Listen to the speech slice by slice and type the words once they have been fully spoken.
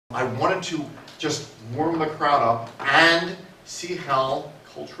I wanted to just warm the crowd up and see how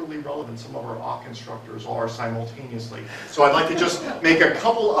culturally relevant some of our AUK instructors are simultaneously. So I'd like to just make a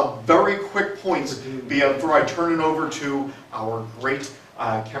couple of very quick points before I turn it over to our great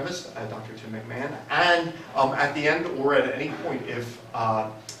chemist, Dr. Tim McMahon, and at the end or at any point, if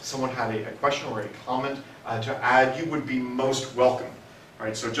someone had a question or a comment to add, you would be most welcome. All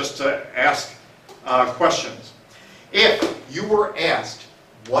right, so just to ask questions. If you were asked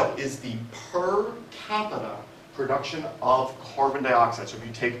what is the per capita production of carbon dioxide, so if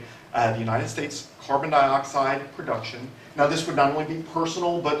you take the United States carbon dioxide production, now this would not only be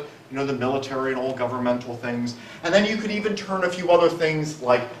personal, but you know, the military and all governmental things, and then you could even turn a few other things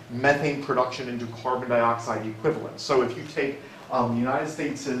like methane production into carbon dioxide equivalents. So if you take the United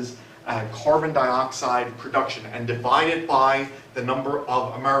States' carbon dioxide production and divide it by the number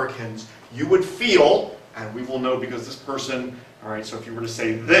of Americans, you would feel, and we will know because this person, all right, so if you were to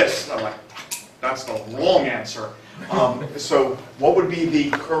say this, I'm like, that's the wrong answer. So what would be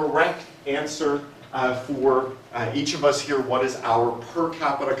the correct answer for each of us here? What is our per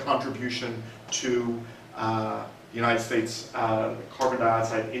capita contribution to the United States carbon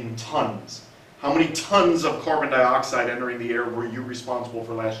dioxide in tons? How many tons of carbon dioxide entering the air were you responsible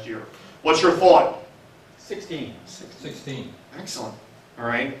for last year? What's your thought? 16. 16. Excellent. All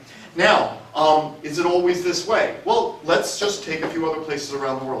right. Now, is it always this way? Well, let's just take a few other places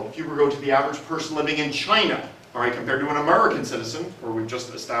around the world. If you were to go to the average person living in China, all right, compared to an American citizen, where we've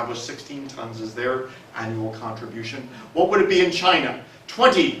just established 16 tons as their annual contribution, what would it be in China?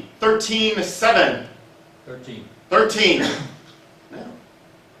 20, 13, 7. 13. 13. No.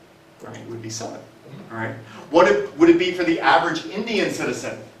 Right, it would be 7. All right. What would it be for the average Indian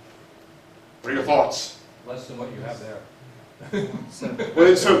citizen? What are your thoughts? Less than what you have there. So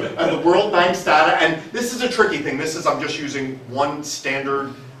the World Bank's data, and this is a tricky thing. This is, I'm just using one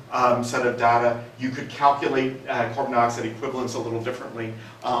standard set of data. You could calculate carbon dioxide equivalents a little differently,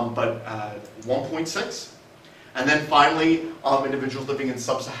 but 1.6. And then finally, individuals living in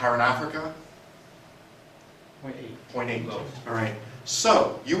sub-Saharan Africa, 0.8. All right.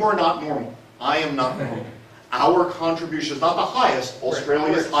 So you are not normal. I am not normal. Our contribution is not the highest.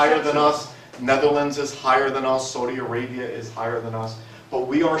 Australia is higher than us. Netherlands is higher than us, Saudi Arabia is higher than us, but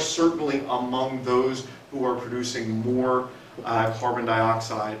we are certainly among those who are producing more carbon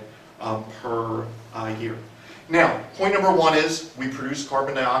dioxide per year. Now, point number one is we produce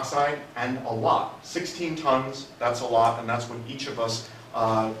carbon dioxide, and a lot. 16 tons, that's a lot, and that's what each of us,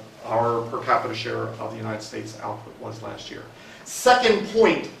 our per capita share of the United States output was last year. Second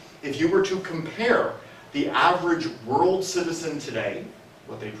point, if you were to compare the average world citizen today,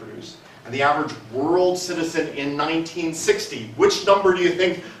 what they produce, and the average world citizen in 1960, which number do you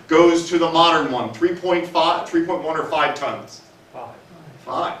think goes to the modern one? 3.5, 3.1 or 5 tons? 5.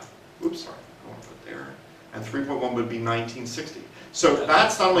 5. Oops, sorry. I want to put there. And 3.1 would be 1960. So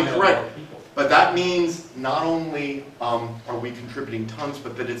that's not only correct, but that means not only are we contributing tons,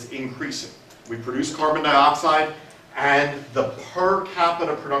 but that it's increasing. We produce carbon dioxide, and the per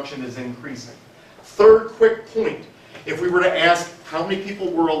capita production is increasing. Third quick point. If we were to ask how many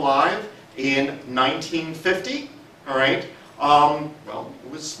people were alive in 1950, all right, well,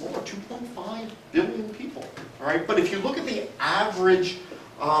 it was smaller, 2.5 billion people, all right? But if you look at the average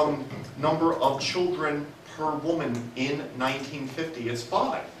number of children per woman in 1950, it's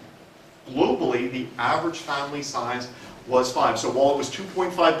 5. Globally, the average family size was 5. So while it was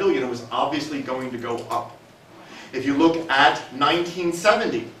 2.5 billion, it was obviously going to go up. If you look at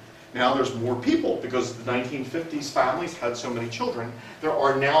 1970, now there's more people because the 1950s families had so many children. There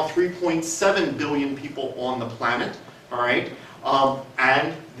are now 3.7 billion people on the planet, all right?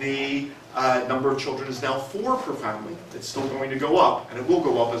 And the number of children is now 4 per family. It's still going to go up, and it will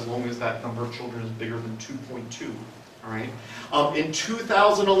go up as long as that number of children is bigger than 2.2, all right? In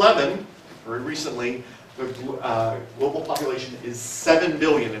 2011, very recently, the global population is 7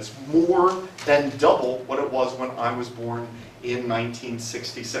 billion. It's more than double what it was when I was born in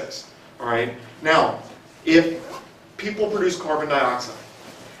 1966, all right? Now, if people produce carbon dioxide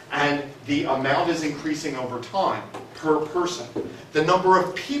and the amount is increasing over time per person, the number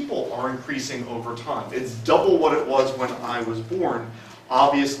of people are increasing over time. It's double what it was when I was born.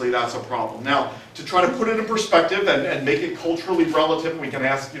 Obviously, that's a problem. Now, to try to put it in perspective and make it culturally relative, we can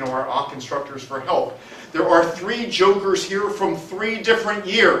ask, you know, our AUK instructors for help. There are 3 jokers here from 3 different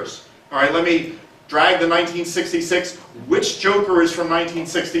years. All right, let me drag the 1966. Which joker is from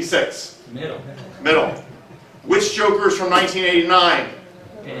 1966? Middle. Middle. Which joker is from 1989?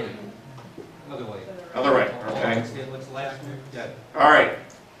 Other way. Other way, okay. What's the last one? Yeah. All right.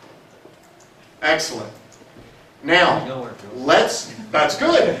 Excellent. Now, Nowhere, Joe. that's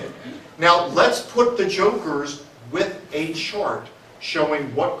good. Now, let's put the jokers with a chart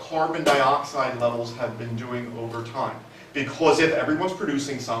showing what carbon dioxide levels have been doing over time. Because if everyone's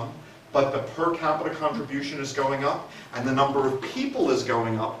producing some, but the per capita contribution is going up, and the number of people is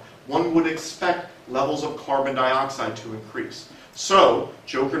going up, one would expect levels of carbon dioxide to increase. So,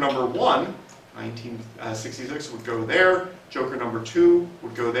 joker number 1, 1966 would go there, joker number 2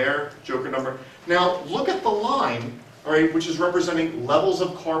 would go there, joker number... Now, look at the line, all right, which is representing levels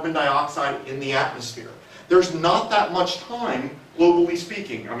of carbon dioxide in the atmosphere. There's not that much time, globally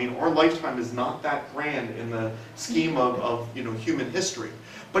speaking. I mean, our lifetime is not that grand in the scheme of human history.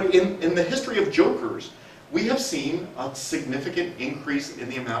 But in the history of jokers, we have seen a significant increase in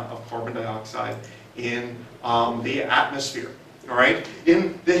the amount of carbon dioxide in the atmosphere. All right?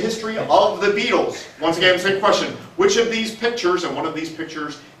 In the history of the Beatles, once again, same question. Which of these pictures, and one of these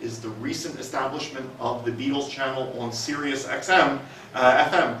pictures is the recent establishment of the Beatles channel on Sirius XM,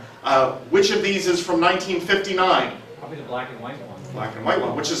 FM. Which of these is from 1959? Probably the black and white one. Black and white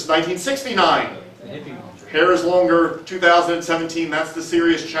one, which is 1969. The hippie ones. Hair is longer, 2017, that's the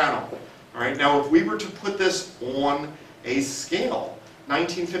Sirius channel. All right, now if we were to put this on a scale,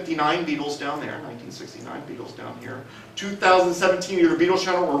 1959 Beatles down there, 1969 Beatles down here, 2017 either Beatles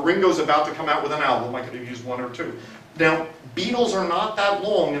channel or Ringo's about to come out with an album, I could have used one or two. Now, Beatles are not that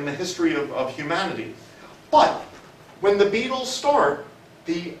long in the history of humanity, but when the Beatles start,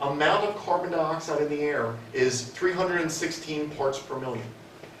 the amount of carbon dioxide in the air is 316 parts per million.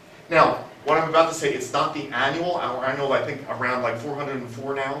 Now, what I'm about to say, it's not the annual. Our annual, I think, around like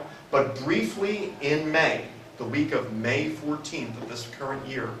 404 now. But briefly in May, the week of May 14th of this current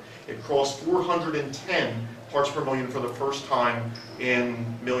year, it crossed 410 parts per million for the first time in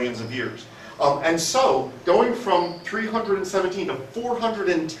millions of years. And so, going from 317 to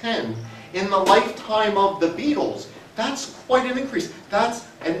 410 in the lifetime of the Beatles, that's quite an increase. That's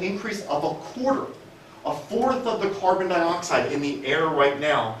an increase of a quarter. A fourth of the carbon dioxide in the air right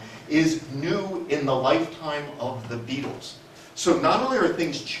now is new in the lifetime of the Beatles. So not only are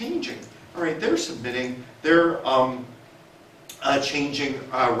things changing, all right, they're submitting, they're changing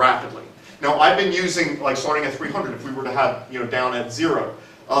rapidly. Now I've been using, like starting at 300, if we were to have, down at 0.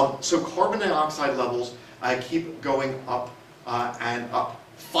 So carbon dioxide levels keep going up and up.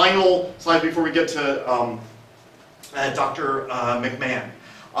 Final slide before we get to Dr. McMahon.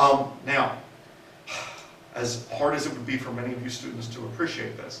 Now, as hard as it would be for many of you students to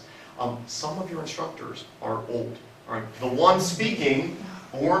appreciate this, some of your instructors are old. All right? The one speaking,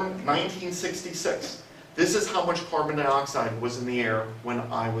 born 1966. This is how much carbon dioxide was in the air when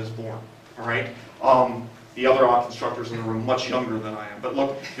I was born. All right? The other instructors in the room much younger than I am. But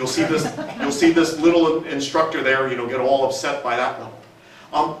look, you'll see this little instructor there, get all upset by that level.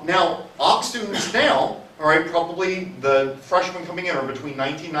 Now, Ox students now, all right, probably the freshmen coming in are between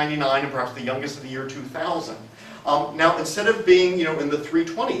 1999 and perhaps the youngest of the year 2000. Now, instead of being, in the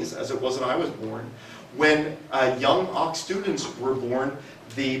 320s, as it was when I was born, when young Ox students were born,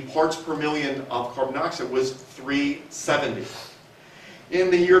 the parts per million of carbon dioxide was 370. In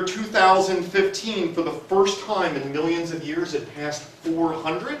the year 2015, for the first time in millions of years, it passed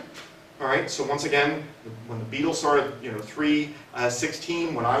 400. All right, so once again, when the Beatles started,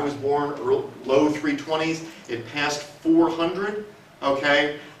 316, when I was born, low 320s, it passed 400,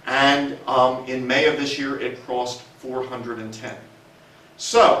 okay? And in May of this year, it crossed 410.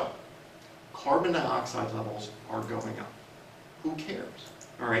 So, carbon dioxide levels are going up. Who cares?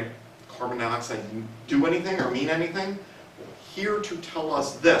 All right, carbon dioxide do anything or mean anything? Well, here to tell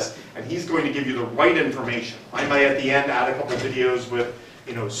us this, and he's going to give you the right information. I may at the end add a couple videos with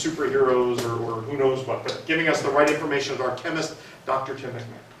superheroes or who knows what, but giving us the right information is our chemist, Dr. Tim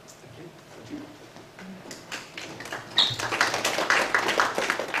McMahon.